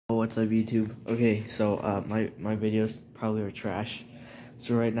What's up, YouTube? Okay, so my videos probably are trash.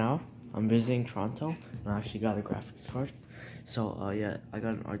 So right now I'm visiting Toronto and I actually got a graphics card. So yeah, I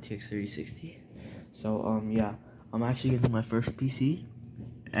got an RTX 3060. So yeah, I'm actually getting my first PC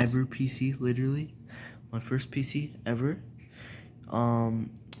ever. Literally my first PC ever.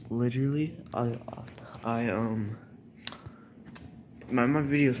 Literally my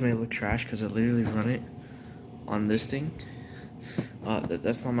videos may look trash because I literally run it on this thing.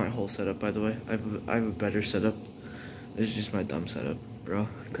 That's not my whole setup, by the way. I have a better setup. This is just my dumb setup, bro.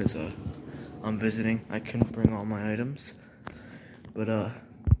 Cause I'm visiting. I couldn't bring all my items, but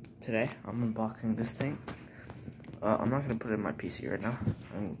today I'm unboxing this thing. I'm not gonna put it in my PC right now.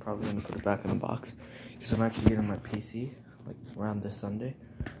 I'm probably gonna put it back in the box because I'm actually getting my PC like around this Sunday.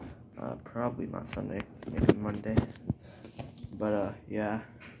 Probably not Sunday, maybe Monday. But yeah.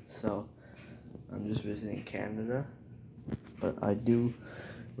 So I'm just visiting Canada. But I do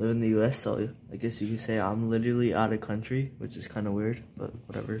live in the US, so I guess you could say I'm literally out of country, which is kind of weird, but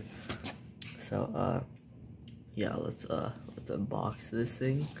whatever. So yeah, let's unbox this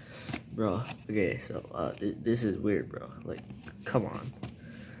thing, bro. Okay, so this is weird, bro. Like, come on,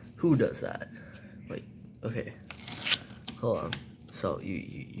 who does that? Like, okay, hold on. So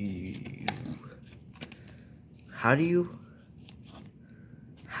you how do you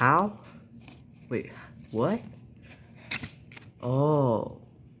wait, what?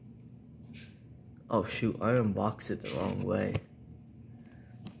 Oh shoot, I unboxed it the wrong way.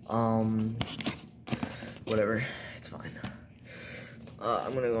 Whatever, it's fine.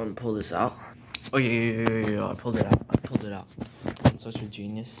 I'm gonna go and pull this out. Oh yeah, I pulled it out. I'm such a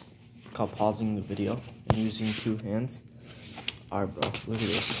genius. It's called pausing the video and using two hands. Alright, bro, look at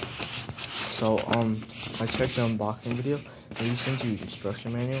this. So I checked the unboxing video. They sent you an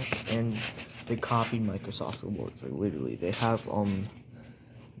instruction manual and they copied Microsoft rewards. Like, literally, they have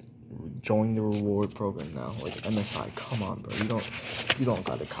join the reward program now, like MSI. Come on, bro, you don't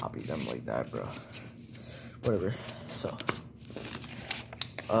gotta copy them like that, bro. Whatever. So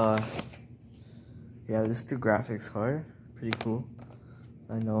yeah, this is the graphics card. Pretty cool.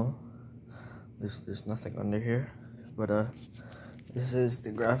 I know there's nothing under here, but this is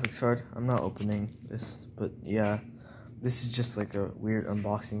the graphics card. I'm not opening this, but yeah, this is just like a weird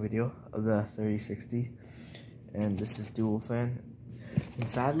unboxing video of the 3060, and this is dual fan. And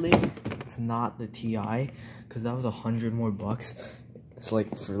sadly, it's not the TI, because that was 100 more bucks. It's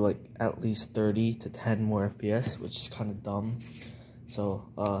like for like at least 30 to 10 more FPS, which is kind of dumb. So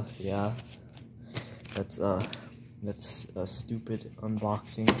yeah, that's a stupid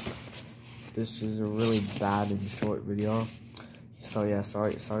unboxing. This is a really bad and short video. So yeah,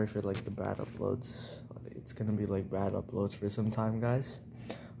 sorry for like the bad uploads. It's gonna be like bad uploads for some time, guys,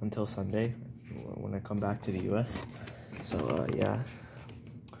 until Sunday when I come back to the US. So yeah.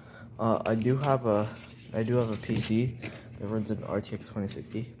 I do have a PC that runs an RTX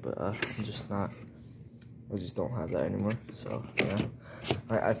 2060, but I just don't have that anymore. So yeah,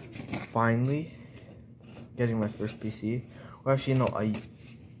 I finally getting my first PC. Well, actually, no, I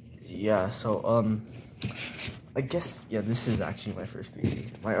guess, yeah, this is actually my first PC.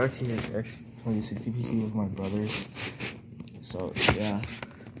 My RTX 2060 PC was my brother's, so yeah,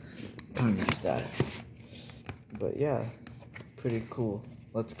 kind of use that. But yeah, pretty cool.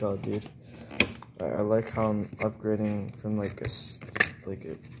 Let's go, dude. I like how I'm upgrading from like a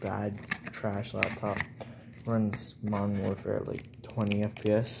bad trash laptop. Runs Modern Warfare at like 20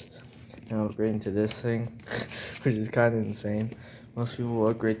 FPS. And I'm upgrading to this thing, which is kind of insane. Most people will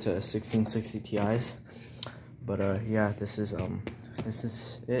upgrade to 1660 Ti's. But yeah, this is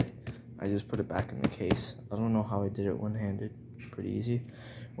it. I just put it back in the case. I don't know how I did it one-handed. Pretty easy.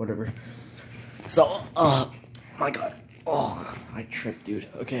 Whatever. So, my god. Oh, I tripped, dude.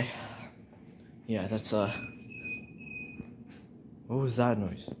 Okay. Yeah, that's, what was that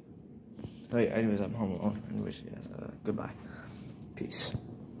noise? Right, anyways, I'm home alone. Anyways, yeah, goodbye. Peace.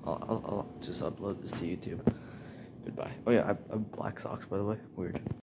 I'll just upload this to YouTube. Goodbye. Oh yeah, I have black socks, by the way. Weird.